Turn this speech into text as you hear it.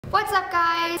What's up,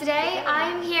 guys? Today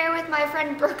I'm here with my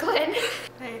friend Brooklyn.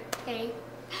 Hey. Hey.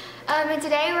 And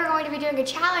today we're going to be doing a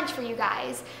challenge for you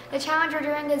guys. The challenge we're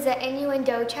doing is the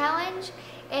Innuendo challenge,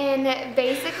 and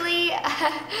basically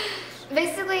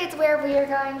it's where we are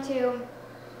going to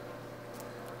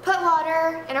put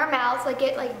water in our mouths, like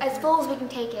as full as we can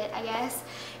take it, I guess.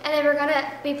 And then we're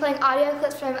gonna be playing audio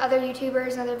clips from other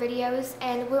YouTubers and other videos,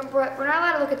 and we're not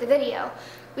allowed to look at the video.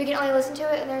 We can only listen to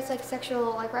it, and there's like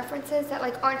sexual references that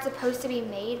aren't supposed to be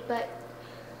made, but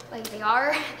they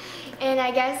are. And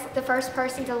I guess the first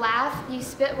person to laugh, you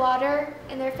spit water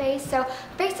in their face. So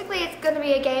basically it's gonna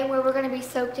be a game where we're gonna be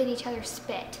soaked in each other's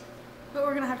spit. But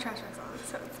we're gonna have trash bags on,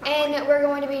 so it's fine. And we're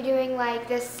going to be doing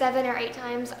this 7 or 8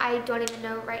 times. I don't even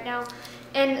know right now.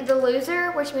 And the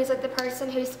loser, which means the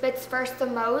person who spits first the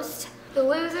most, the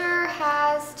loser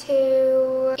has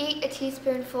to eat a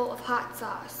teaspoonful of hot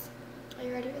sauce. Are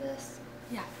you ready for this?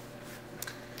 Yeah.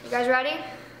 You guys ready?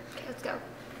 Okay, let's go.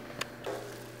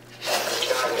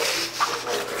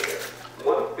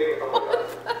 One thing, oh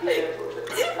my God.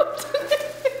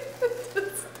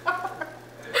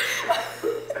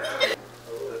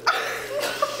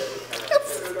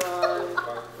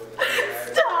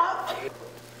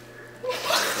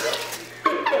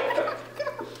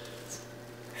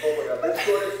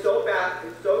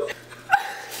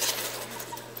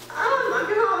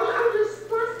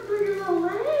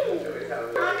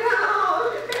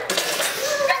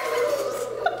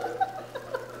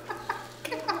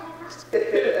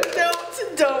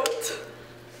 Don't.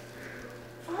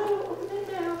 Oh, open it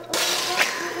now.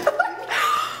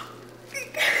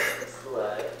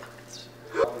 Slide.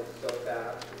 Oh, it's so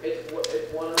fast. It's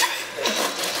one of the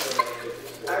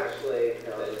things. Actually,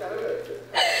 no, it's kind of good.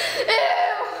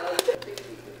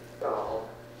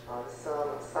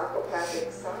 Some psychopathic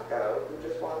psycho who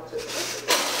just wants to.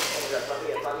 Oh my God,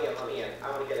 let me in. I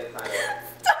want to get inside it.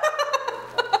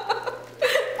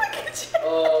 Look at you. Oh,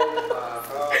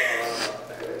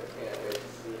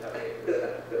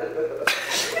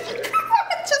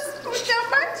 Just put down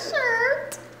my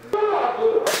shirt. Oh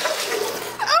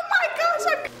my gosh,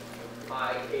 I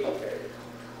hate it.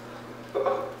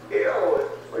 Ew,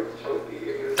 it's like chunky.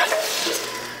 That's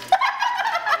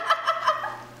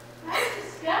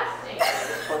disgusting.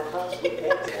 Sometimes we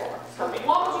can't walk.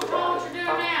 What would you call what you're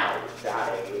doing now?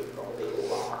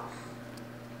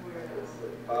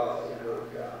 Oh,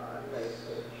 God.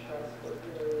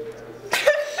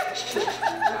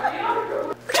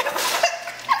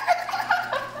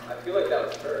 I feel like that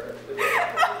was her.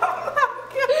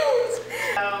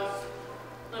 Oh,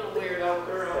 little weirdo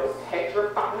girl. So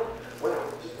petrified when I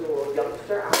was just a little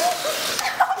youngster.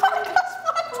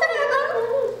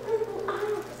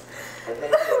 And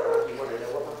then you want to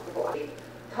know what possible? He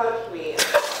touched me.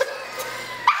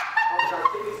 Oh,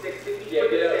 66,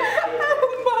 67. oh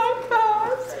my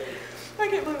gosh. I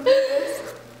can't believe this.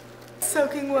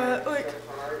 Soaking wet.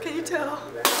 Can you tell?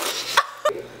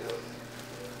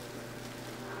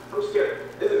 I'm scared.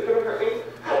 Is it gonna hurt me? Is it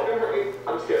gonna hurt me?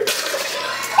 I'm scared.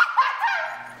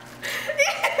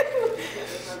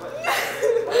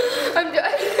 I'm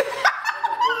done.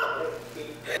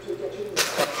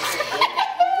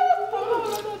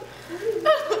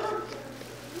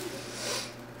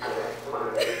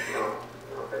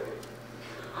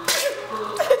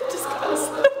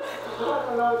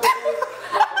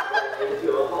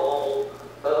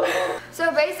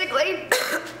 So basically,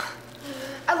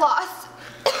 I lost.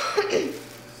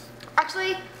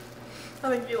 Actually, I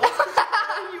think you lost.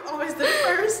 You always did it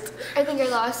first. I think I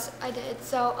lost. I did.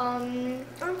 So I'm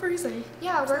freezing.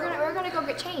 yeah, we're gonna go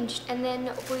get changed, and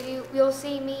then we'll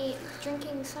see me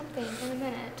drinking something in a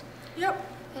minute. Yep.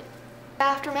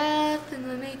 Aftermath, and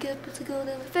the makeup puts a gold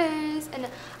in my face, and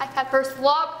I had first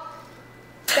flop.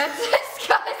 That's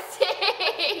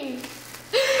disgusting.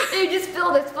 Dude, just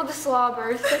fill it. Spill the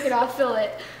slobber. Take it off. Fill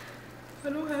it. I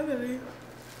don't have any.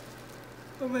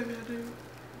 Oh, maybe I do.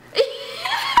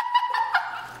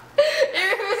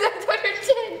 It was up to your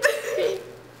chin.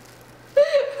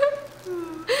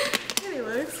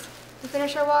 Anyways. We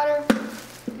finish our water.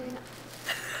 You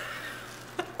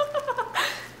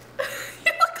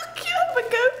look like you have a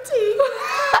goatee.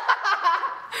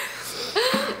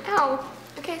 Ow.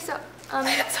 Okay, so It's all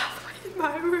the way in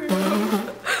my room.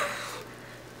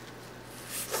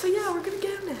 So yeah, we're gonna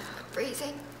go now.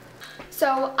 freezing.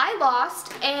 So I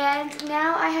lost, and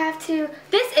now I have to.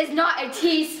 This is not a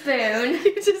teaspoon.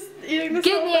 You're just eating this.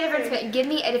 Give me a different spoon. Give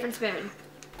me a different spoon.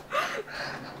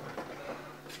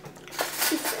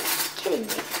 Kidding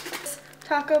me.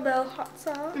 Taco Bell hot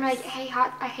sauce. I hate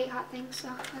hot things. So.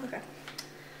 Okay.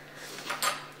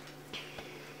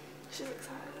 She's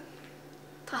excited.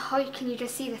 Oh, can you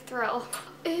just see the thrill?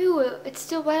 Ooh, it's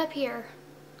still wet up here.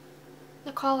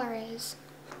 The collar is.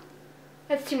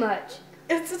 That's too much.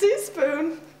 It's a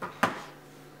teaspoon.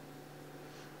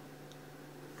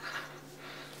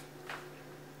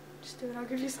 Just do it. I'll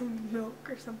give you some milk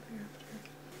or something after.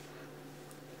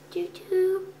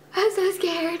 Choo-choo. I'm so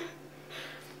scared.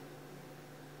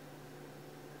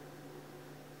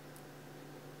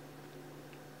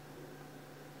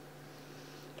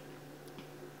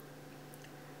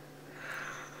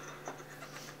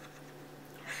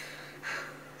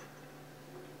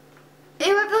 It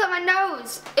was up my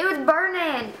nose. It was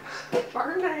burning.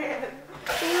 Burning.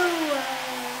 Ew.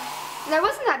 That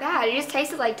wasn't that bad. It just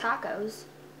tasted like tacos.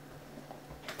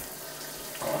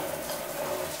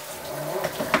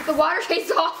 The water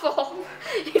tastes awful.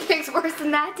 It tastes worse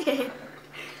than that did.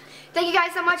 Thank you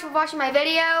guys so much for watching my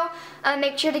video.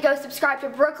 Make sure to go subscribe to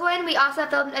Brooklyn. We also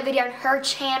filmed a video on her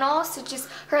channel, so just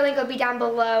her link will be down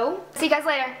below. See you guys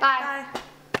later. Bye. Bye.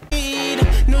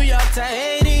 New York to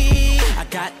Haiti. I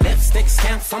got lipstick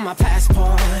stamps on my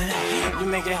passport. You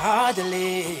make it hard to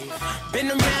leave. Been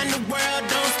around the world.